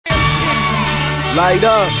Light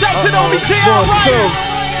up. Shout to the homie J.R.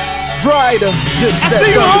 Ryder. I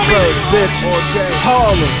see you, homie. Bitch.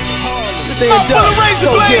 Harlem. Stand up.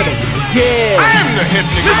 Go get him. Yeah. I am the hip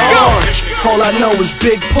nigga. Let's go. All I know is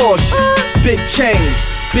big Porsches, big chains,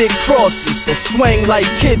 big crosses that swing like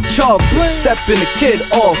Kid Chocolate. Step in the Kid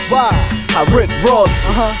office. I Rick Ross.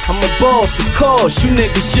 I'm a boss, of course. You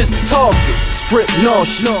niggas just talking. Script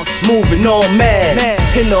nauseous, moving all mad.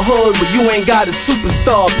 In the hood where you ain't got a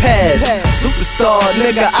superstar pass. Superstar,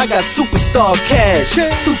 nigga, I got superstar cash.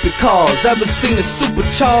 Stupid cars, ever seen a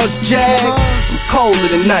supercharged Jag? I'm colder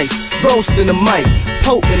than ice, roasting the mic,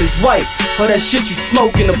 potent as white. Or that shit you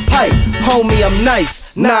smoke in a pipe. Homie, I'm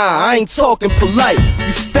nice. Nah, I ain't talking polite.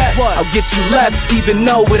 You step, I'll get you left, even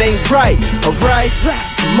though it ain't right. Alright?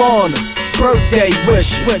 I'm on them. Birthday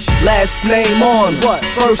wish, last name on what?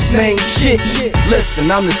 First name shit. Listen,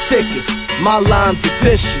 I'm the sickest. My lines are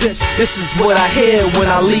vicious. This is what I hear when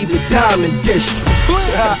I leave the Diamond District.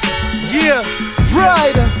 Yeah,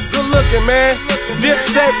 Ryder. good looking, man.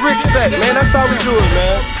 Dipset, Rickset, man. That's how we do it,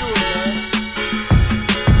 man.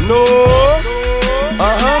 No.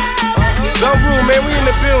 Gun rule, man. We in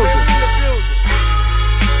the building.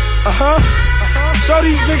 Show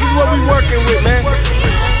these niggas what we working with, man.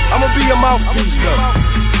 I'ma be your mouthpiece, though.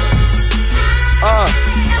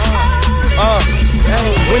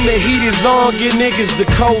 When the heat is on, get niggas the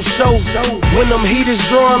cold show. When them heaters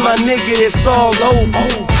drawing, my nigga, it's all over.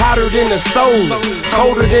 Hotter than a solar,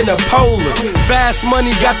 colder than a polar. Fast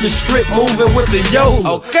money got the strip moving with the yo.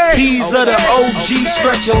 He's of the OG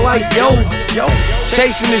stretching like yo.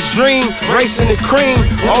 Chasing his dream, racing the cream.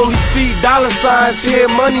 Only see dollar signs, hear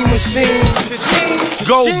money machines.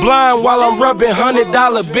 Go blind while I'm rubbing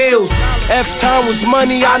 $100 bills. F-time was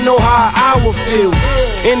money, I know how an hour feel.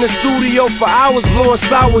 In the studio for hours blowing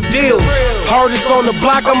sour deal. Hardest on the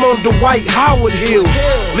block, I'm on Dwight Howard Hill.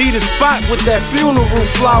 Lead a spot with that funeral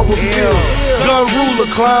flower feel. Gun ruler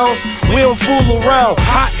clown, we don't fool around.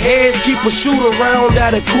 Hot heads keep a shoot around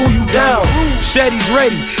that'll cool you down. Sheddy's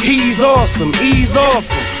ready, he's awesome, ease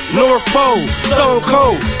awesome. North Pole, Stone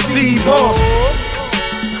Cold, Steve Austin.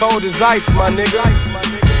 Cold as ice, my nigga.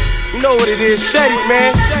 You know what it is, Sheddy,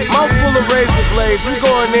 man. Mouth full of razor blades, we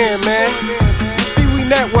going in, man. You see, we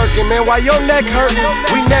networking, man. While your neck hurting,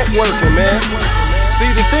 we networking, man. See,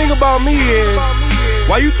 the thing about me is,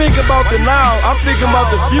 while you think about the now, I'm thinking about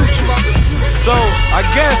the future. So, I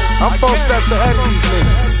guess I'm 4 steps ahead of these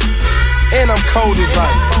niggas. And I'm cold as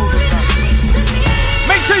ice.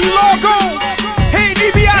 Make sure you log on.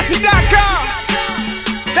 HeyDBIC.com.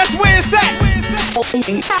 That's where it's at.